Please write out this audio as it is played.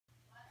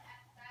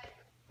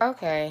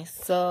Okay,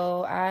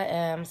 so I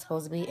am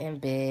supposed to be in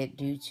bed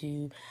due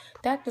to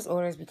doctor's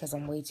orders because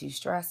I'm way too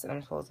stressed and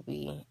I'm supposed to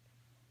be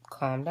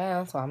calmed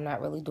down. So I'm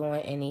not really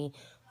doing any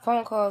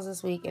phone calls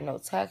this week and no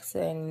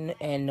texting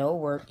and no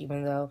work,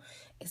 even though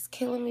it's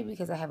killing me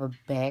because I have a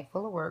bag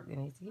full of work that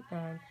needs to get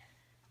done.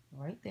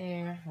 Right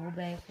there, whole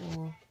bag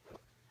full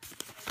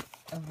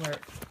of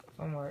work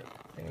from work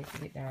that needs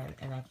to get done,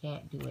 and I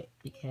can't do it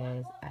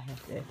because I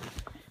have to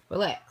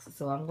relax.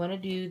 So I'm going to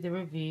do the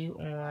review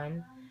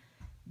on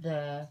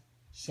the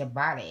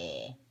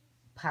Shibari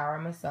Power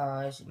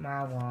Massage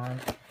My Wand,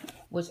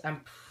 which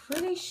I'm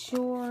pretty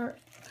sure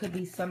could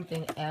be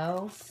something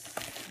else,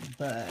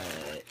 but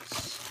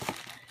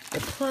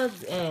it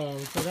plugs in,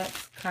 so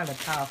that's kind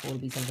of powerful to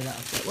be something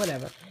else, but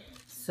whatever.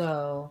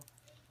 So,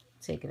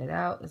 taking it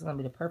out, it's going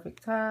to be the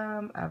perfect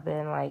time. I've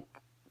been like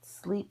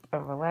sleep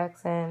and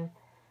relaxing,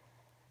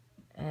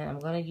 and I'm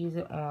going to use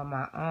it on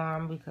my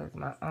arm because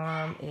my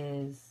arm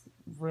is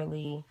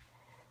really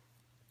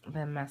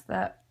been messed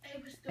up,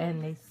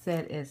 and they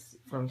said it's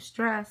from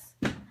stress,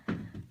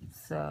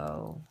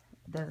 so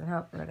it doesn't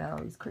help that I got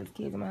all these crazy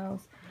kids in my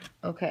house.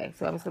 Okay,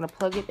 so I'm just gonna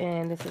plug it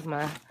in. This is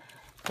my,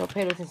 so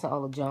pay attention to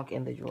all the junk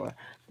in the drawer.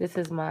 This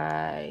is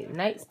my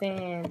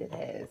nightstand. It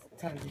has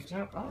tons of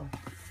junk.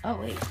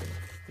 Oh wait,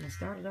 it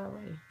started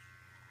already.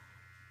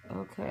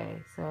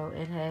 Okay, so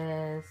it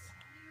has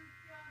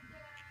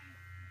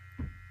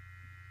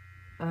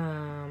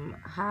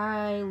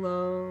high,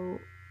 low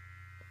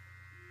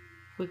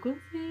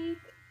frequency.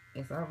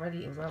 It was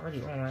already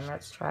on.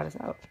 Let's try this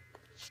out.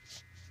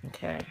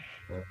 Okay.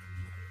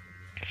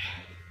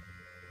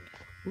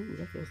 Ooh,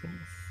 that feels nice.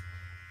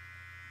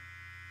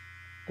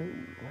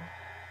 Ooh.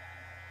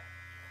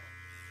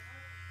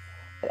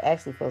 It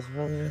actually feels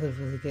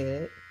really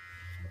good.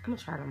 I'm gonna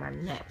try it on my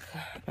neck.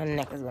 My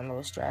neck is a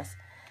little stressed.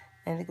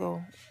 And to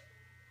go,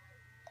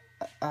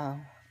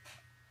 um,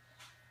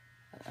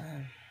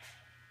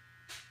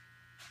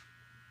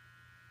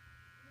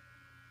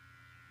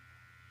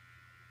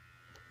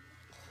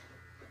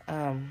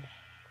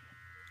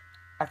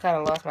 I kind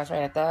of lost my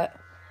train of thought.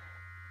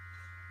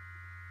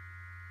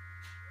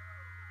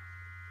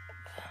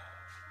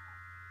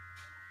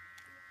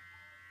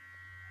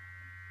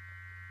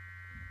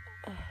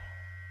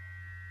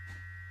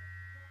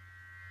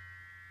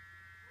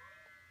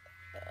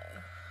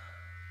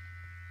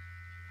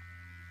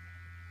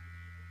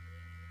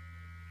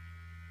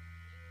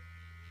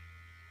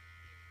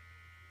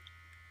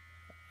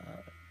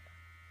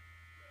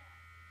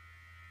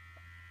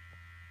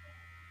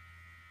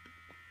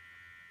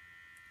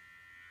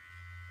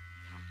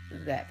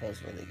 That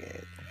feels really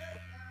good.